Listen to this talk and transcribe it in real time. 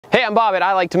Hey, I'm Bob at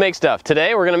I Like to Make Stuff.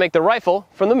 Today we're going to make the rifle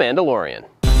from the Mandalorian.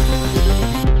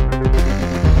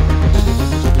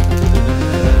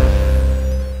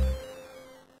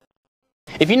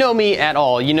 If you know me at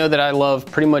all, you know that I love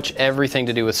pretty much everything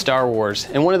to do with Star Wars.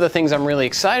 And one of the things I'm really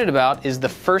excited about is the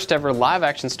first ever live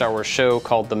action Star Wars show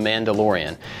called The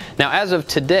Mandalorian. Now, as of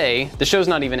today, the show's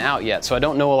not even out yet, so I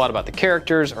don't know a lot about the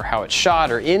characters or how it's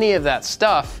shot or any of that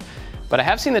stuff, but I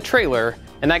have seen the trailer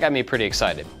and that got me pretty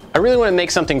excited. I really want to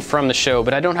make something from the show,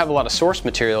 but I don't have a lot of source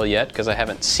material yet because I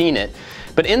haven't seen it.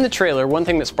 But in the trailer, one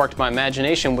thing that sparked my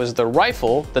imagination was the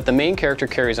rifle that the main character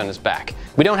carries on his back.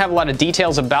 We don't have a lot of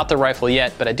details about the rifle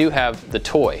yet, but I do have the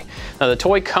toy. Now the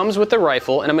toy comes with the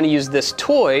rifle, and I'm going to use this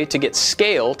toy to get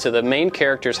scale to the main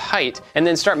character's height, and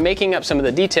then start making up some of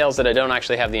the details that I don't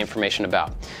actually have the information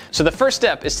about. So the first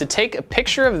step is to take a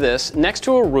picture of this next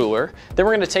to a ruler, then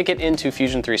we're going to take it into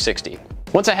Fusion 360.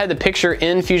 Once I had the picture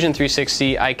in Fusion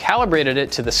 360, I calibrated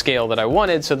it to the scale that I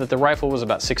wanted so that the rifle was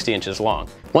about 60 inches long.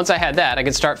 Once I had that, I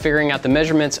could start figuring out the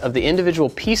measurements of the individual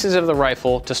pieces of the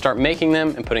rifle to start making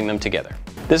them and putting them together.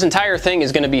 This entire thing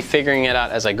is going to be figuring it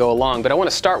out as I go along, but I want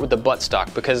to start with the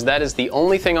buttstock because that is the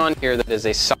only thing on here that is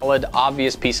a solid,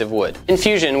 obvious piece of wood. In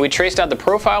Fusion, we traced out the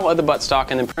profile of the buttstock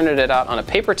and then printed it out on a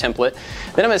paper template.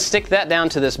 Then I'm going to stick that down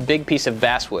to this big piece of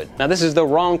basswood. Now this is the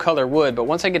wrong color wood, but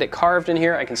once I get it carved in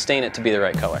here, I can stain it to be the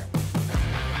right color.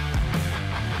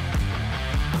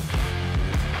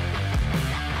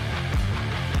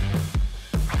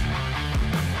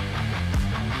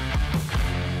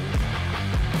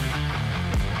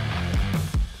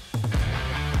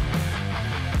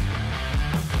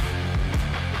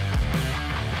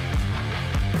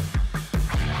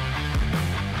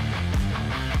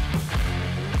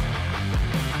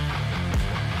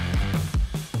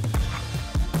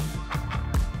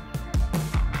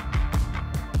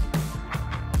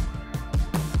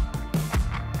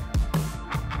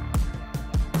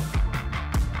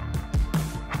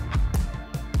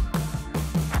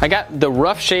 I got the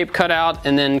rough shape cut out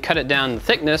and then cut it down in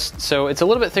thickness, so it's a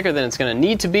little bit thicker than it's going to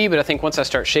need to be, but I think once I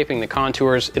start shaping the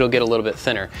contours, it'll get a little bit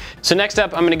thinner. So next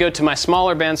up, I'm going to go to my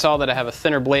smaller bandsaw that I have a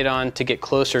thinner blade on to get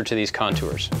closer to these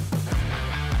contours.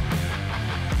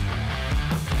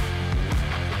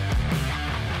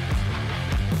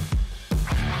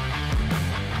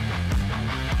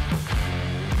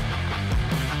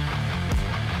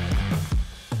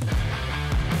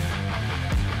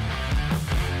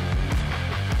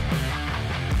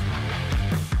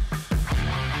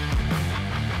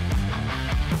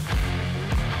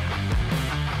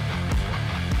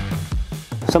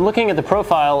 So I'm looking at the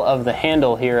profile of the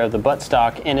handle here of the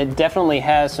buttstock, and it definitely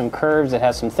has some curves. It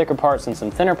has some thicker parts and some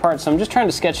thinner parts. So I'm just trying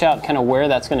to sketch out kind of where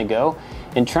that's going to go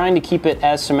and trying to keep it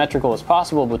as symmetrical as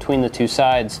possible between the two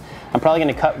sides. I'm probably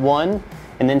going to cut one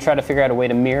and then try to figure out a way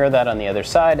to mirror that on the other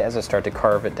side as I start to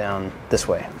carve it down this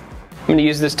way. I'm going to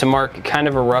use this to mark kind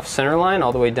of a rough center line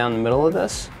all the way down the middle of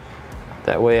this.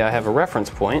 That way I have a reference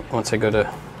point once I go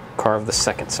to carve the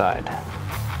second side.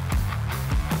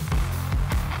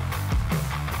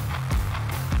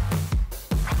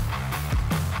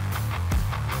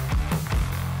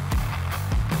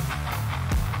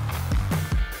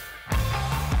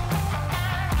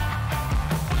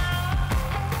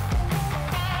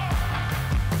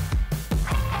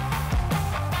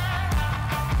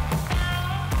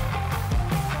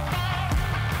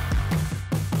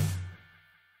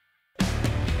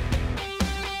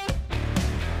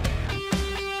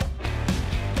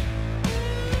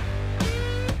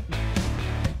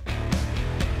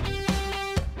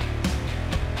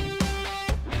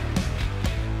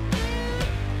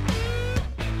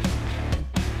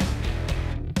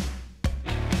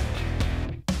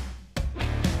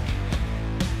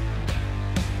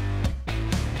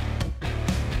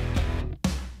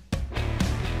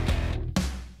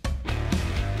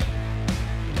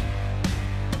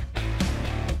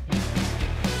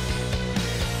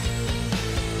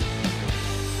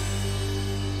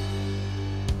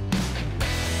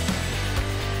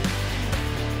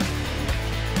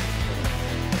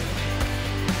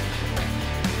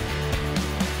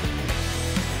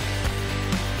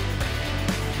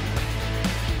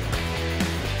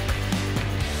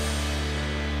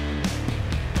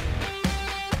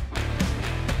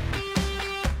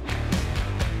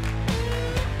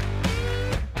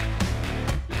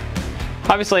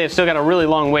 Obviously I've still got a really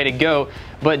long way to go,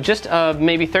 but just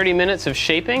maybe 30 minutes of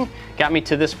shaping got me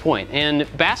to this point. And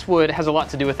basswood has a lot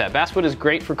to do with that. Basswood is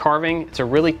great for carving. It's a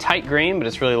really tight grain, but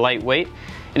it's really lightweight.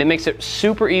 And it makes it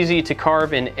super easy to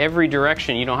carve in every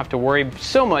direction. You don't have to worry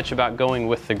so much about going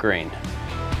with the grain.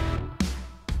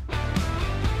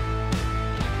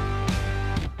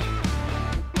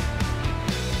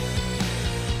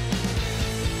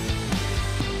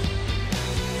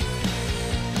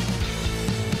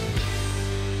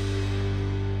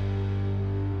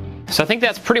 So I think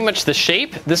that's pretty much the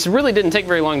shape. This really didn't take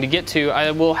very long to get to. I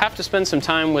will have to spend some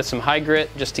time with some high grit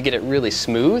just to get it really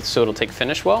smooth so it'll take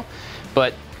finish well,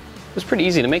 but it was pretty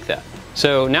easy to make that.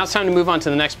 So now it's time to move on to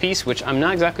the next piece, which I'm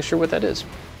not exactly sure what that is.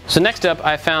 So next up,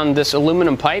 I found this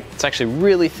aluminum pipe. It's actually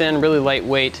really thin, really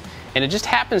lightweight, and it just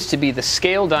happens to be the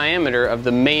scale diameter of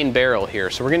the main barrel here.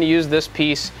 So we're gonna use this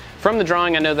piece. From the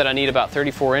drawing, I know that I need about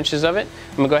 34 inches of it.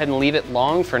 I'm gonna go ahead and leave it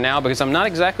long for now because I'm not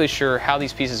exactly sure how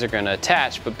these pieces are gonna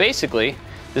attach, but basically,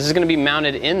 this is gonna be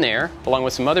mounted in there along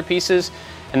with some other pieces,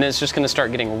 and then it's just gonna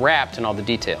start getting wrapped in all the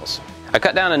details. I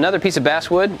cut down another piece of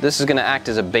basswood. This is gonna act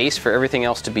as a base for everything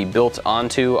else to be built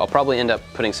onto. I'll probably end up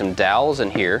putting some dowels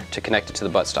in here to connect it to the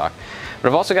buttstock. But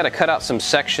I've also got to cut out some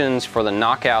sections for the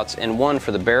knockouts and one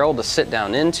for the barrel to sit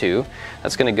down into.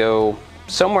 That's gonna go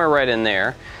somewhere right in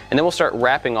there. And then we'll start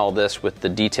wrapping all this with the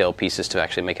detail pieces to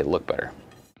actually make it look better.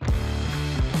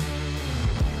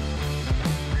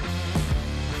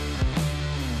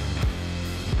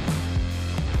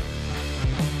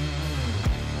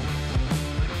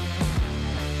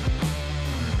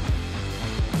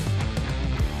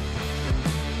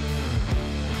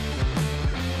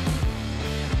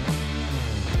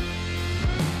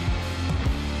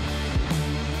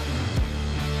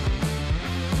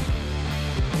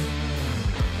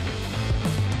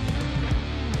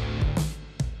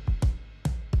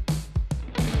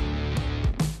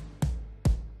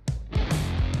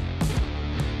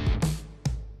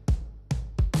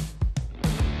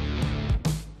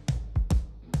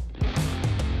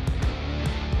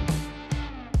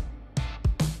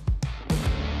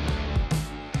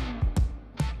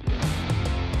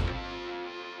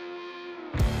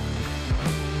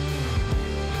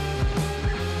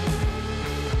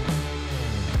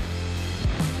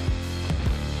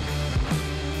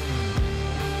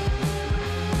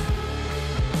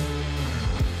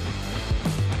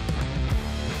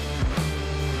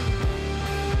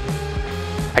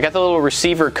 I got the little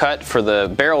receiver cut for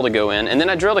the barrel to go in, and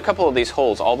then I drilled a couple of these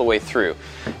holes all the way through.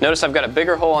 Notice I've got a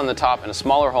bigger hole on the top and a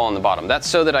smaller hole on the bottom. That's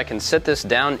so that I can set this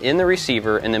down in the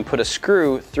receiver and then put a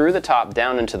screw through the top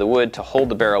down into the wood to hold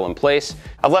the barrel in place.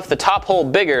 I've left the top hole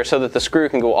bigger so that the screw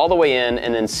can go all the way in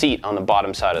and then seat on the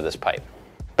bottom side of this pipe.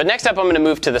 But next up, I'm going to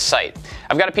move to the sight.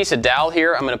 I've got a piece of dowel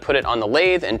here. I'm going to put it on the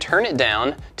lathe and turn it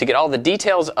down to get all the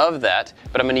details of that,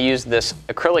 but I'm going to use this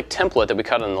acrylic template that we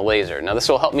cut on the laser. Now this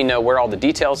will help me know where all the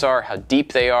details are, how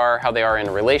deep they are, how they are in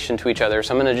relation to each other,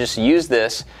 so I'm going to just use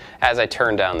this as I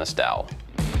turn down this dowel.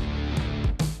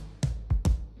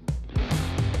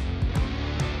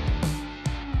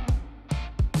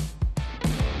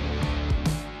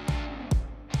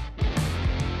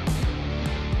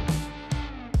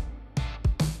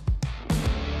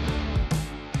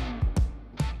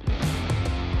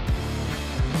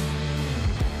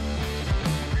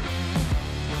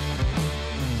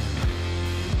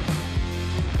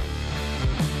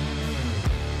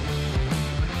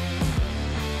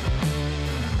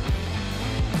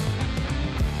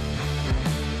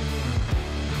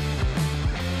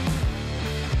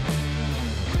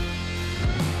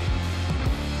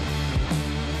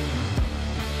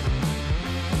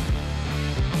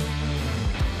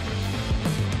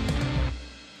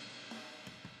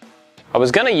 I was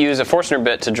going to use a Forstner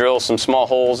bit to drill some small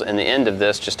holes in the end of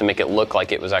this just to make it look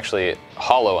like it was actually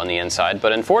hollow on the inside,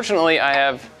 but unfortunately I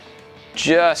have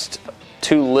just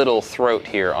too little throat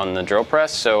here on the drill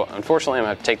press, so unfortunately I'm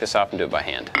going to have to take this off and do it by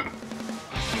hand.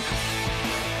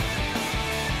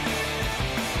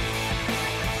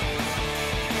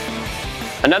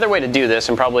 Another way to do this,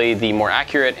 and probably the more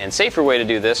accurate and safer way to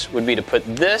do this, would be to put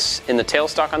this in the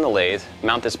tailstock on the lathe,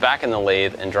 mount this back in the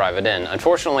lathe, and drive it in.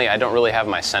 Unfortunately, I don't really have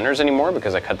my centers anymore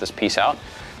because I cut this piece out,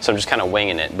 so I'm just kind of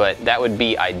winging it, but that would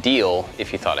be ideal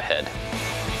if you thought ahead.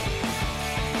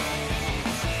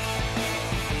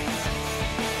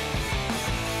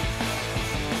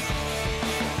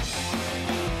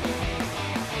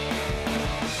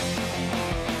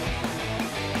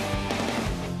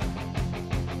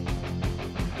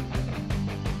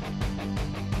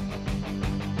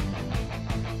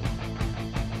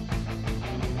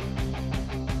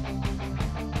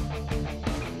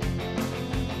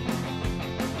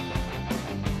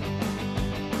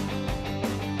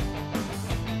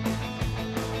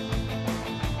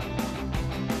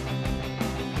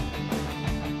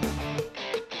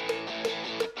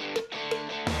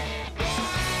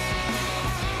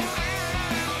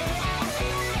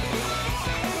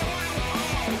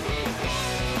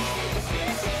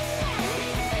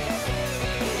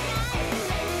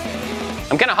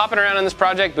 I'm kind of hopping around on this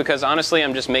project because honestly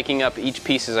I'm just making up each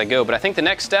piece as I go, but I think the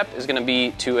next step is going to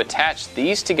be to attach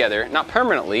these together, not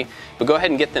permanently, but go ahead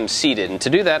and get them seated. And to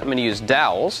do that I'm going to use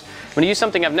dowels. I'm going to use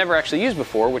something I've never actually used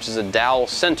before, which is a dowel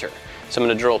center. So I'm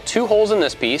going to drill 2 holes in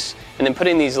this piece and then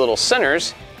putting these little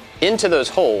centers into those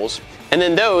holes, and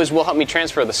then those will help me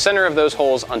transfer the center of those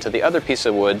holes onto the other piece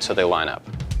of wood so they line up.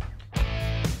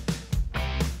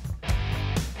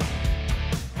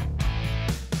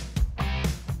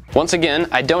 Once again,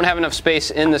 I don't have enough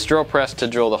space in this drill press to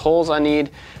drill the holes I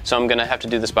need, so I'm going to have to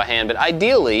do this by hand. But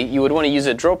ideally, you would want to use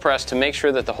a drill press to make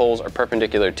sure that the holes are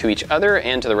perpendicular to each other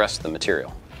and to the rest of the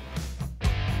material.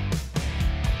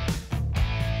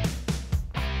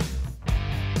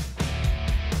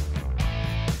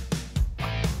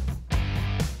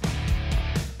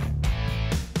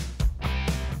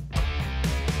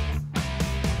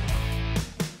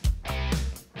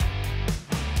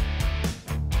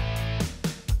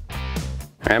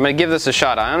 I'm going to give this a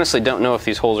shot. I honestly don't know if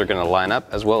these holes are going to line up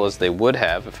as well as they would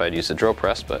have if I'd used a drill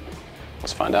press, but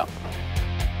let's find out.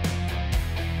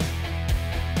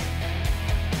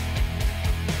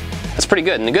 That's pretty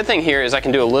good. And the good thing here is I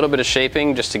can do a little bit of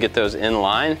shaping just to get those in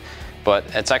line, but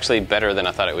it's actually better than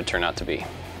I thought it would turn out to be.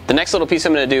 The next little piece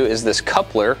I'm going to do is this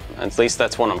coupler, at least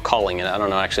that's what I'm calling it. I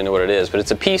don't actually know what it is, but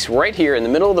it's a piece right here in the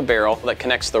middle of the barrel that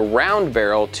connects the round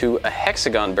barrel to a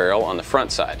hexagon barrel on the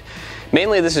front side.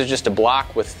 Mainly this is just a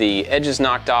block with the edges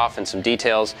knocked off and some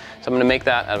details, so I'm going to make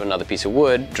that out of another piece of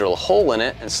wood, drill a hole in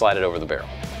it, and slide it over the barrel.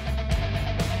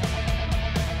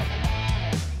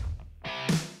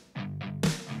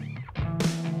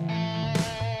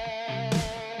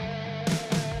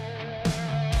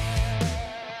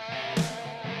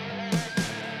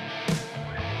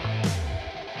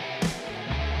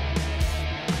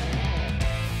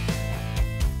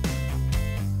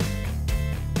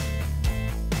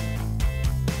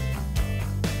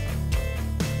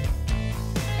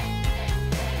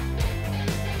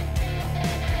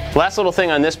 Last little thing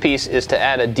on this piece is to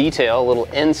add a detail, a little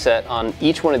inset on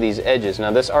each one of these edges. Now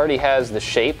this already has the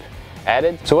shape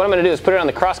added. So what I'm going to do is put it on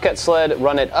the crosscut sled,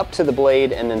 run it up to the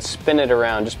blade, and then spin it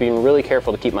around, just being really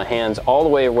careful to keep my hands all the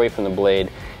way away from the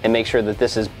blade and make sure that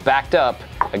this is backed up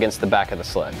against the back of the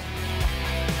sled.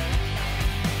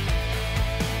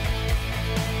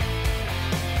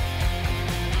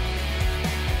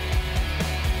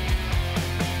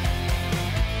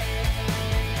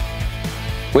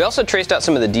 We also traced out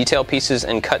some of the detail pieces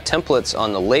and cut templates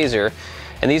on the laser,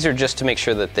 and these are just to make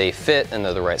sure that they fit and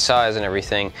they're the right size and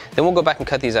everything. Then we'll go back and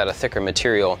cut these out of thicker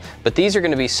material, but these are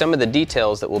going to be some of the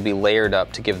details that will be layered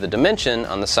up to give the dimension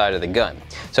on the side of the gun.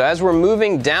 So as we're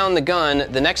moving down the gun,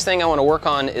 the next thing I want to work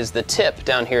on is the tip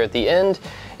down here at the end,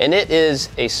 and it is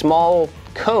a small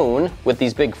cone with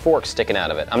these big forks sticking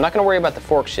out of it. I'm not going to worry about the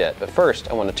forks yet, but first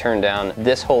I want to turn down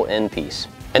this whole end piece.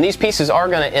 And these pieces are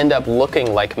going to end up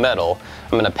looking like metal.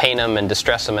 I'm going to paint them and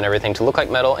distress them and everything to look like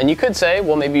metal. And you could say,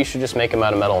 well, maybe you should just make them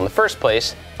out of metal in the first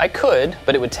place. I could,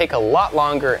 but it would take a lot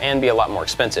longer and be a lot more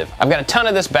expensive. I've got a ton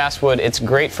of this basswood. It's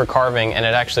great for carving, and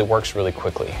it actually works really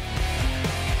quickly.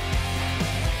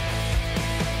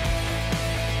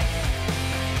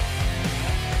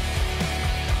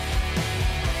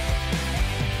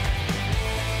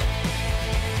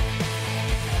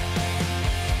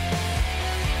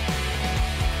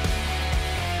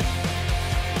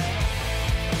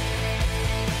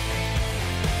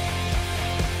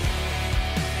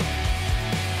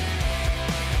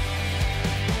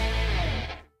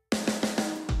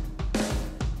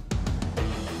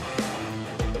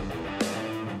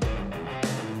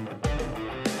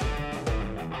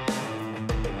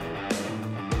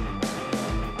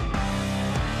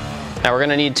 Now we're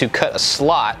going to need to cut a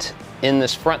slot in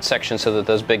this front section so that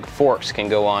those big forks can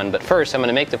go on, but first I'm going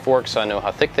to make the forks so I know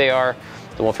how thick they are,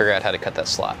 then we'll figure out how to cut that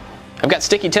slot. I've got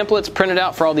sticky templates printed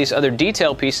out for all these other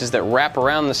detail pieces that wrap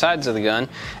around the sides of the gun,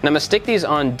 and I'm going to stick these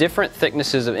on different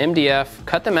thicknesses of MDF,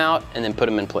 cut them out, and then put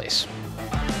them in place.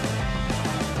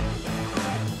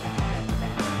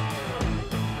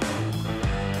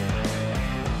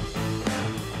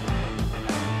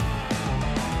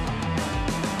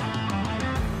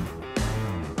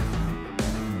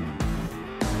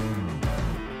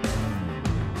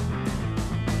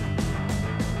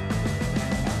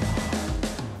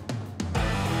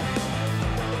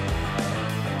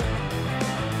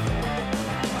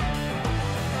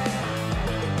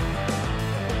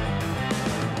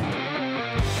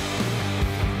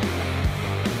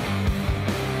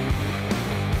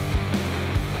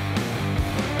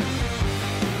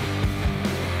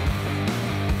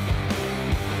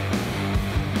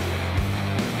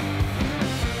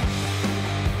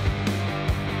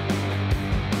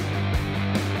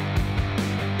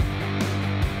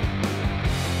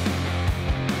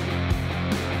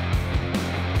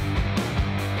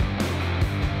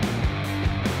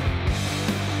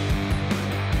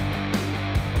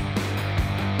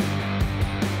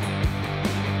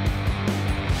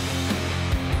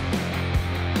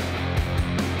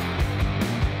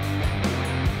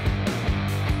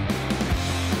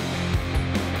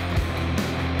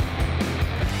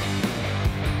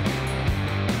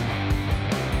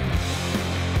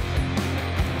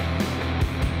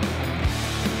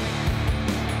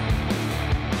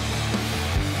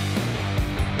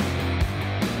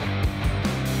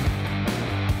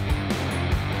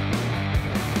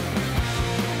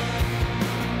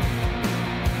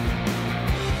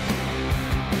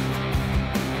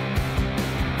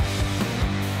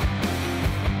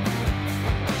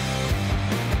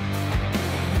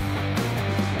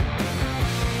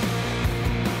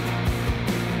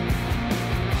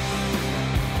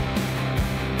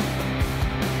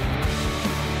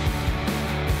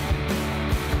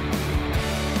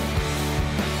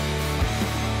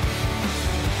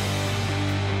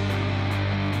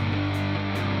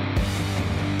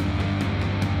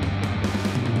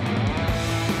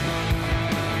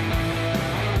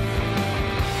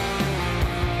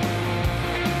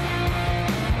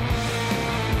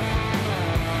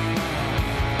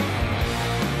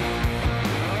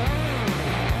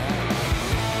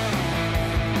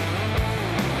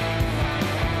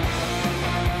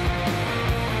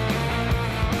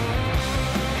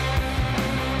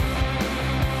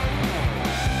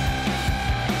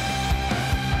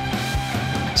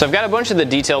 So I've got a bunch of the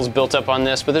details built up on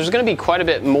this, but there's going to be quite a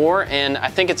bit more, and I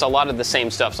think it's a lot of the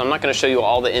same stuff, so I'm not going to show you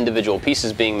all the individual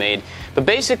pieces being made. But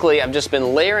basically, I've just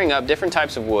been layering up different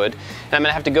types of wood, and I'm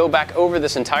going to have to go back over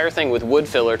this entire thing with wood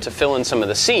filler to fill in some of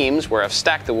the seams where I've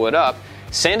stacked the wood up,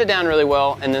 sand it down really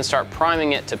well, and then start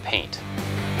priming it to paint.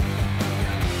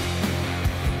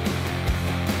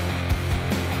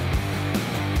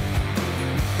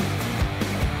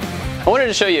 I wanted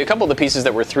to show you a couple of the pieces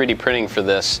that we're 3D printing for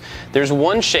this. There's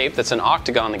one shape that's an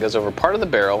octagon that goes over part of the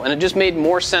barrel, and it just made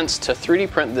more sense to 3D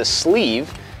print this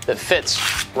sleeve that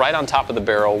fits right on top of the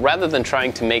barrel rather than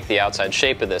trying to make the outside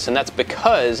shape of this, and that's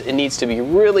because it needs to be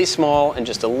really small and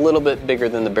just a little bit bigger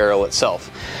than the barrel itself.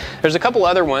 There's a couple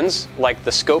other ones like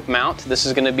the scope mount. This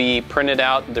is going to be printed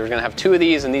out. They're going to have 2 of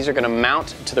these, and these are going to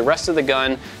mount to the rest of the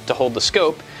gun to hold the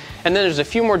scope. And then there's a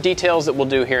few more details that we'll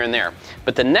do here and there.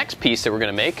 But the next piece that we're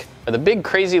going to make are the big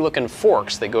crazy looking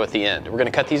forks that go at the end. We're going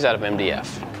to cut these out of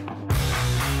MDF.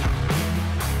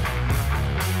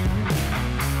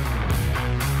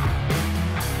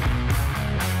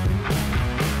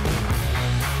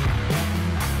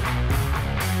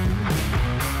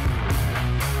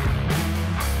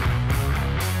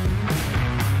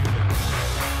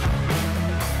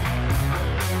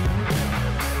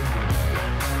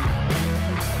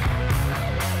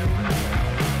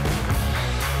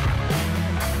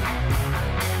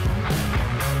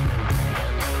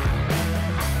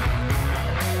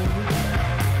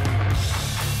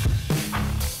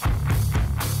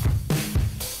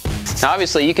 Now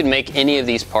obviously you can make any of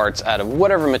these parts out of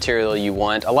whatever material you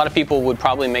want. A lot of people would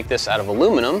probably make this out of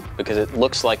aluminum because it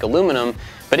looks like aluminum,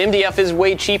 but MDF is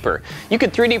way cheaper. You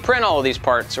could 3D print all of these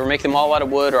parts or make them all out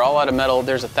of wood or all out of metal.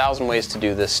 There's 1,000 ways to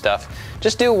do this stuff.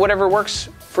 Just do whatever works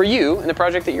for you in the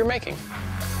project that you're making.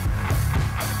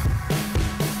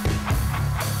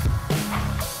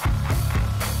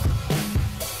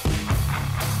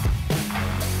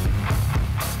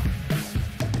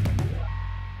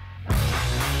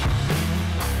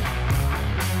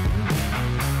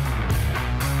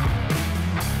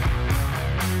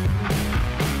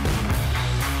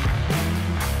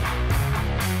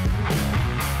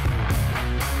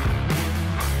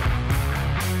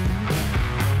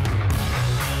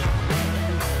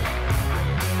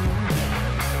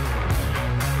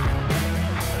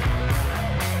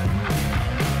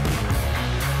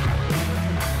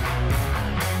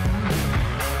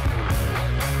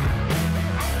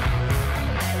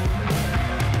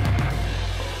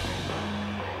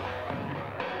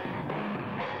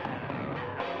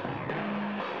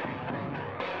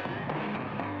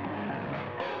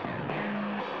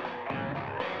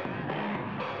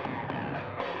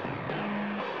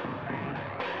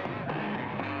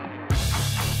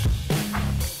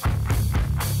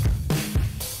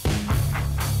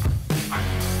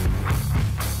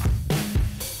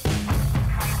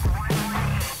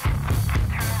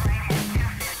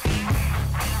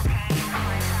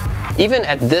 Even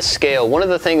at this scale, one of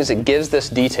the things that gives this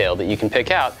detail that you can pick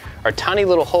out are tiny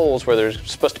little holes where there's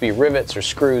supposed to be rivets or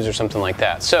screws or something like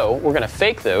that. So we're going to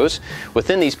fake those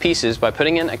within these pieces by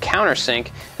putting in a countersink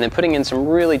and then putting in some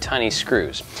really tiny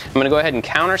screws. I'm going to go ahead and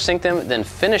countersink them, then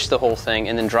finish the whole thing,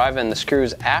 and then drive in the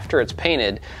screws after it's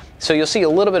painted. So you'll see a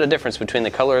little bit of difference between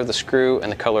the color of the screw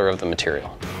and the color of the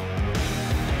material.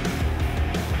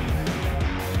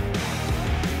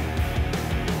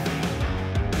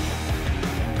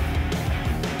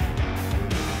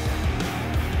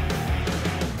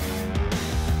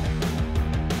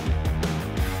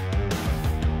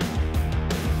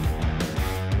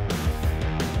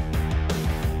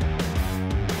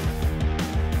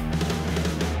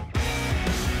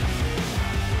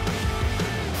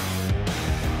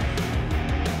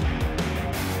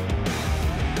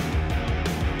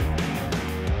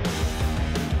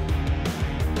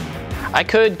 I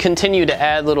could continue to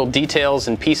add little details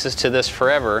and pieces to this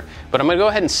forever, but I'm going to go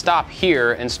ahead and stop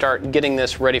here and start getting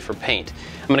this ready for paint.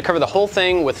 I'm going to cover the whole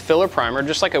thing with filler primer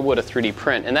just like I would a 3D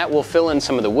print, and that will fill in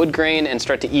some of the wood grain and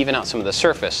start to even out some of the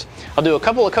surface. I'll do a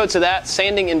couple of coats of that,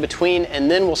 sanding in between, and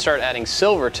then we'll start adding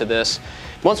silver to this.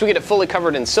 Once we get it fully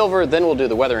covered in silver, then we'll do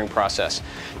the weathering process.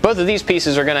 Both of these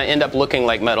pieces are going to end up looking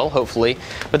like metal, hopefully,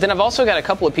 but then I've also got a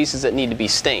couple of pieces that need to be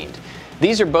stained.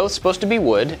 These are both supposed to be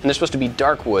wood, and they're supposed to be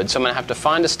dark wood, so I'm going to have to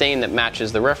find a stain that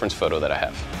matches the reference photo that I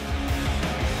have.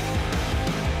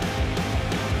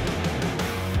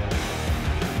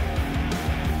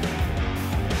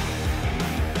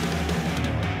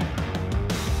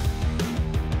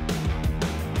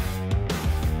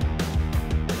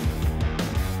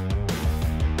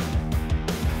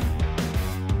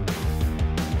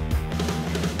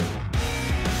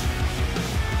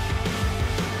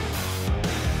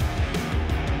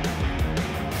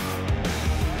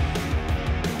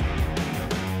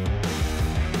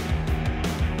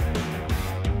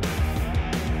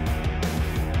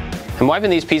 I'm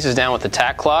wiping these pieces down with the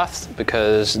tack cloth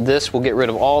because this will get rid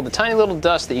of all the tiny little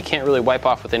dust that you can't really wipe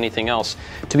off with anything else.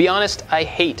 To be honest, I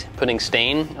hate putting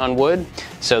stain on wood,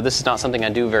 so this is not something I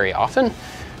do very often,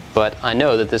 but I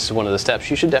know that this is one of the steps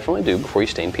you should definitely do before you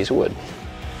stain a piece of wood.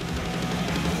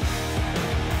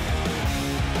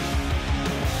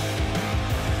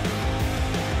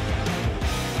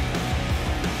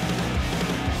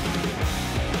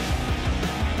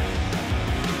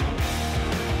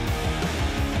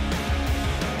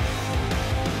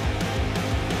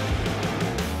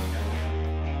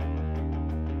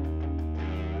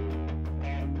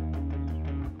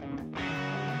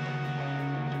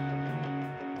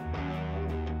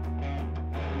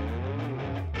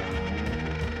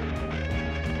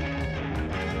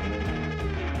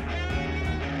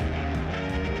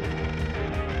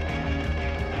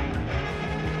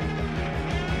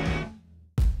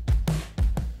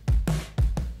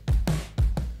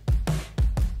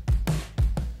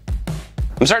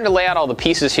 I'm starting to lay out all the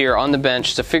pieces here on the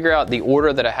bench to figure out the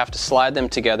order that I have to slide them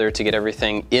together to get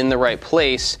everything in the right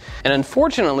place. And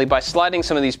unfortunately, by sliding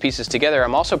some of these pieces together,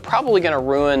 I'm also probably going to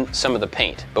ruin some of the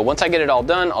paint. But once I get it all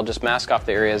done, I'll just mask off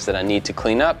the areas that I need to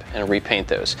clean up and repaint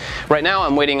those. Right now,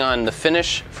 I'm waiting on the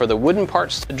finish for the wooden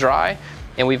parts to dry.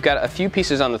 And we've got a few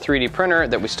pieces on the 3D printer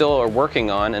that we still are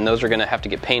working on, and those are going to have to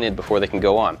get painted before they can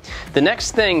go on. The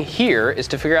next thing here is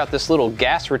to figure out this little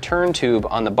gas return tube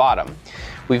on the bottom.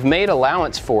 We've made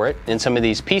allowance for it in some of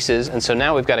these pieces, and so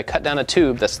now we've got to cut down a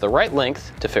tube that's the right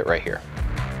length to fit right here.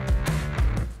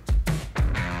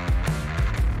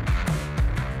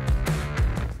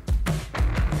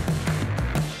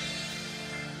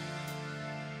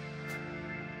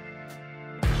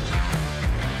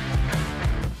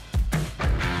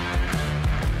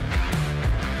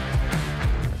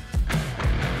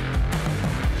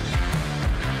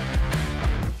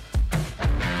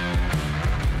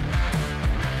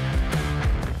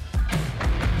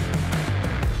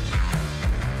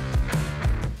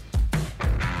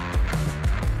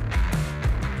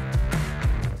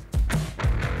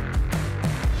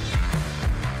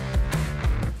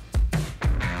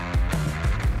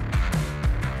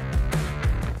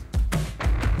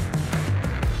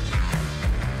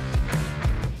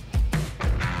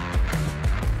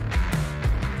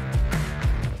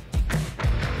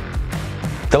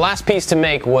 The last piece to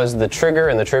make was the trigger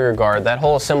and the trigger guard. That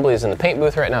whole assembly is in the paint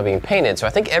booth right now being painted, so I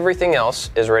think everything else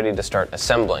is ready to start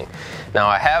assembling. Now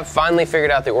I have finally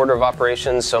figured out the order of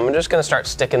operations, so I'm just going to start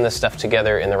sticking this stuff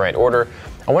together in the right order.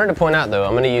 I wanted to point out though,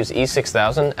 I'm going to use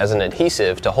E6000 as an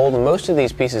adhesive to hold most of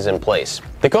these pieces in place.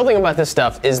 The cool thing about this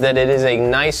stuff is that it is a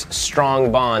nice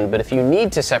strong bond, but if you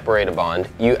need to separate a bond,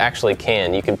 you actually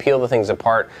can. You can peel the things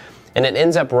apart and it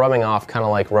ends up rubbing off kind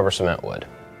of like rubber cement would.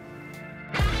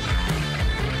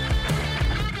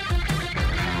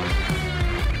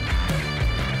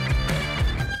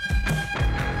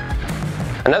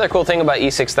 Another cool thing about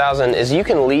E6000 is you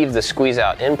can leave the squeeze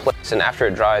out in place, and after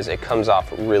it dries it comes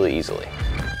off really easily.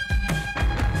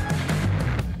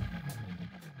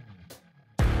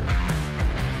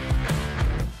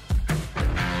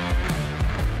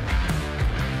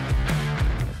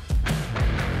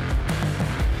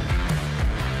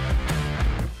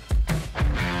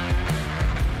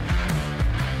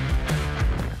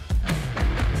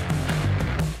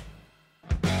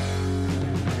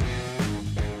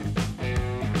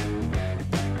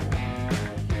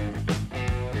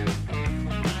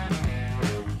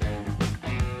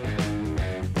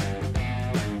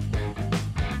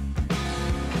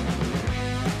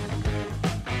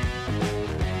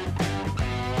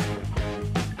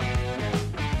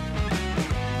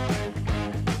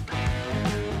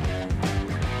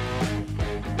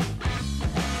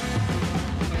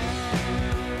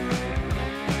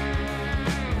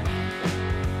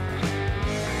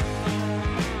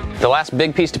 The last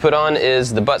big piece to put on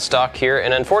is the buttstock here,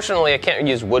 and unfortunately I can't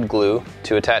use wood glue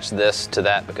to attach this to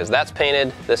that because that's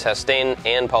painted, this has stain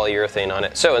and polyurethane on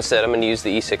it, so instead I'm going to use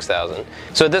the E6000.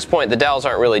 So at this point the dowels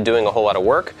aren't really doing a whole lot of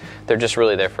work, they're just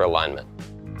really there for alignment.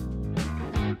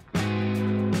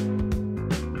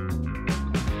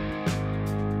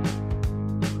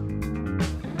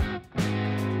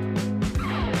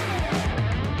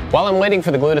 While I'm waiting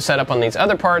for the glue to set up on these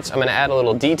other parts, I'm going to add a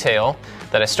little detail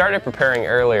that I started preparing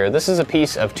earlier. This is a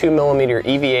piece of 2mm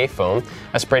EVA foam.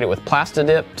 I sprayed it with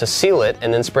Plastidip to seal it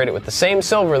and then sprayed it with the same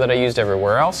silver that I used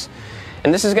everywhere else.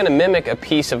 And this is going to mimic a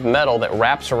piece of metal that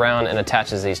wraps around and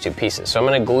attaches these two pieces. So I'm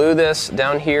going to glue this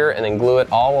down here and then glue it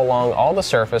all along all the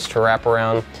surface to wrap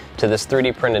around to this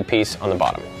 3D printed piece on the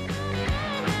bottom.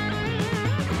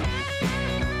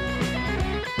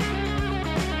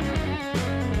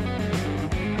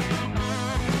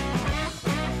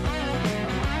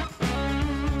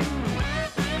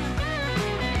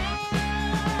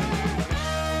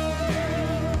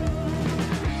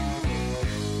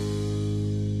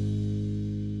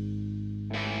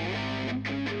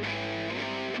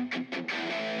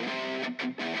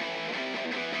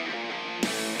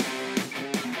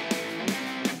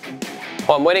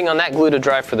 While I'm waiting on that glue to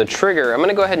dry for the trigger, I'm going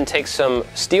to go ahead and take some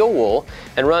steel wool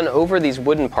and run over these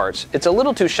wooden parts. It's a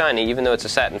little too shiny, even though it's a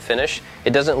satin finish.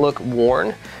 It doesn't look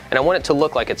worn, and I want it to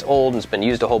look like it's old and it's been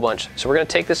used a whole bunch. So we're going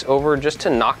to take this over just to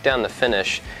knock down the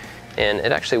finish, and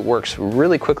it actually works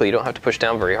really quickly. You don't have to push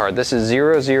down very hard. This is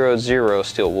 000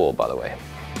 steel wool, by the way.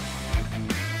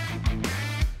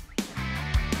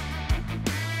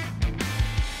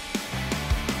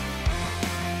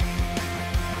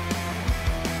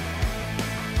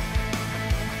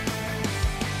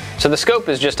 So the scope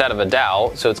is just out of a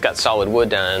dowel, so it's got solid wood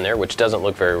down in there, which doesn't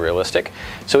look very realistic.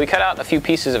 So we cut out a few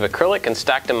pieces of acrylic and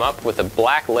stacked them up with a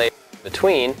black layer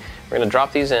between. We're going to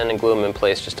drop these in and glue them in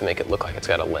place just to make it look like it's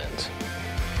got a lens.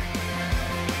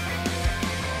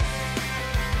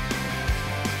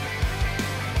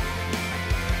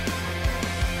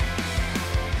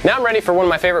 Now I'm ready for one of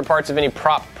my favorite parts of any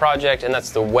prop project, and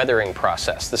that's the weathering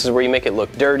process. This is where you make it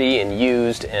look dirty and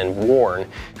used and worn.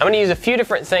 I'm going to use a few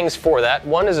different things for that.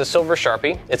 One is a silver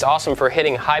Sharpie. It's awesome for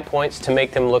hitting high points to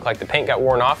make them look like the paint got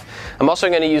worn off. I'm also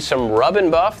going to use some Rub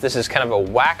and Buff. This is kind of a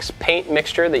wax paint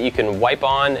mixture that you can wipe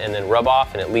on and then rub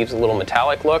off, and it leaves a little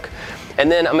metallic look.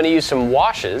 And then I'm going to use some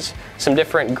washes, some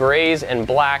different grays and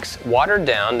blacks watered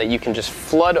down that you can just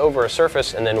flood over a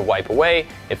surface and then wipe away.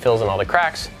 It fills in all the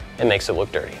cracks and makes it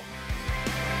look dirty.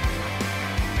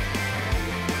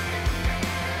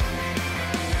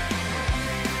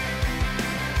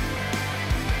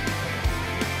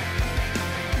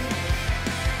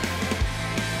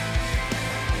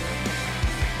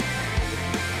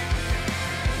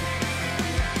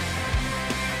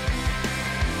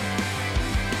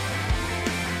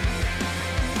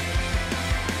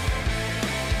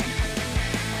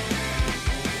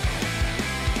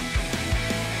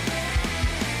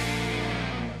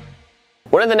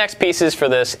 One of the next pieces for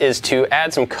this is to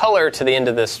add some color to the end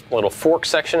of this little fork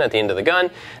section at the end of the gun.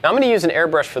 Now I'm going to use an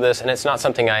airbrush for this, and it's not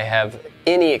something I have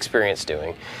any experience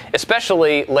doing,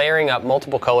 especially layering up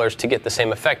multiple colors to get the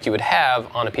same effect you would have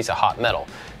on a piece of hot metal.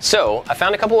 So I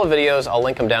found a couple of videos, I'll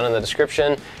link them down in the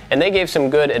description, and they gave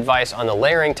some good advice on the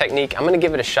layering technique. I'm going to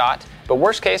give it a shot, but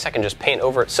worst case I can just paint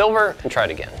over it silver and try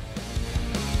it again.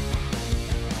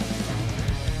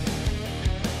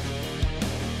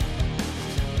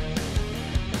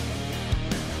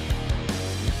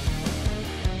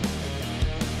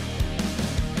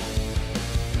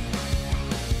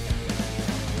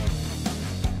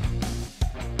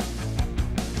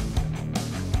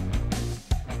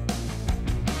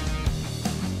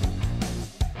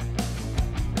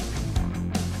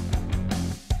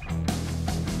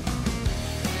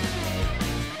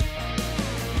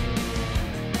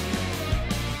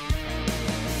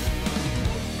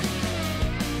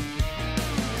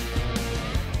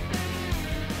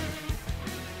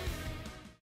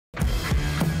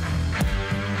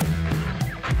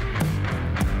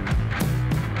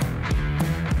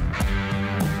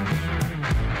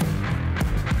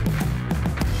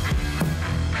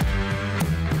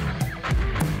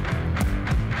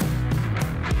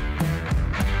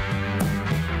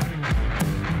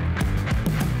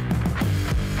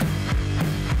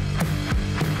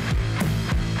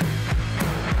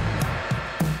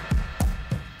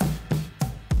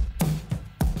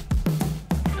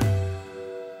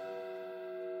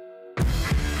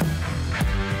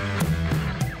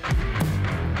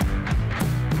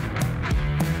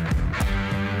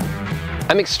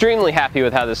 I'm extremely happy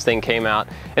with how this thing came out,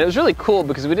 and it was really cool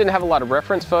because we didn't have a lot of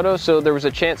reference photos, so there was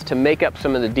a chance to make up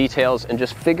some of the details and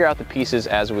just figure out the pieces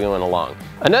as we went along.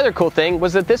 Another cool thing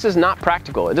was that this is not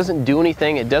practical. It doesn't do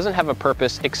anything, it doesn't have a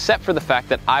purpose except for the fact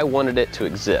that I wanted it to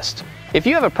exist. If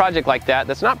you have a project like that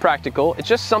that's not practical, it's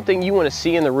just something you want to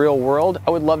see in the real world,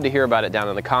 I would love to hear about it down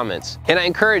in the comments. And I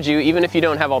encourage you, even if you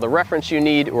don't have all the reference you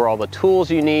need or all the tools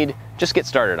you need, just get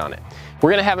started on it. We're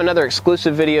going to have another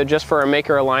exclusive video just for our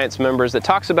Maker Alliance members that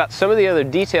talks about some of the other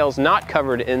details not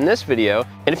covered in this video.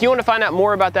 And if you want to find out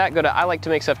more about that, go to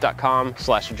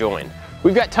ILikeToMakeStuff.com/join.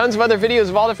 We've got tons of other videos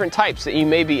of all different types that you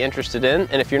may be interested in,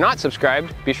 and if you're not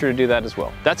subscribed, be sure to do that as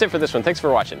well. That's it for this one. Thanks for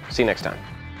watching. See you next time.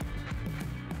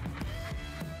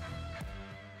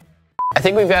 I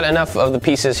think we've got enough of the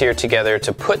pieces here together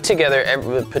to put together,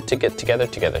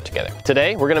 together.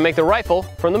 Today, we're gonna make the rifle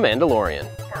from the Mandalorian.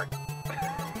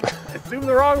 I zoomed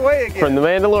the wrong way again. From the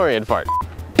Mandalorian fart.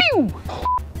 Pew!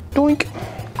 Doink.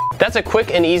 That's a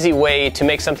quick and easy way to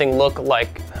make something look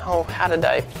like, oh, how did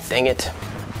I, dang it.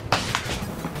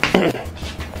 All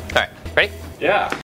right, ready? Yeah.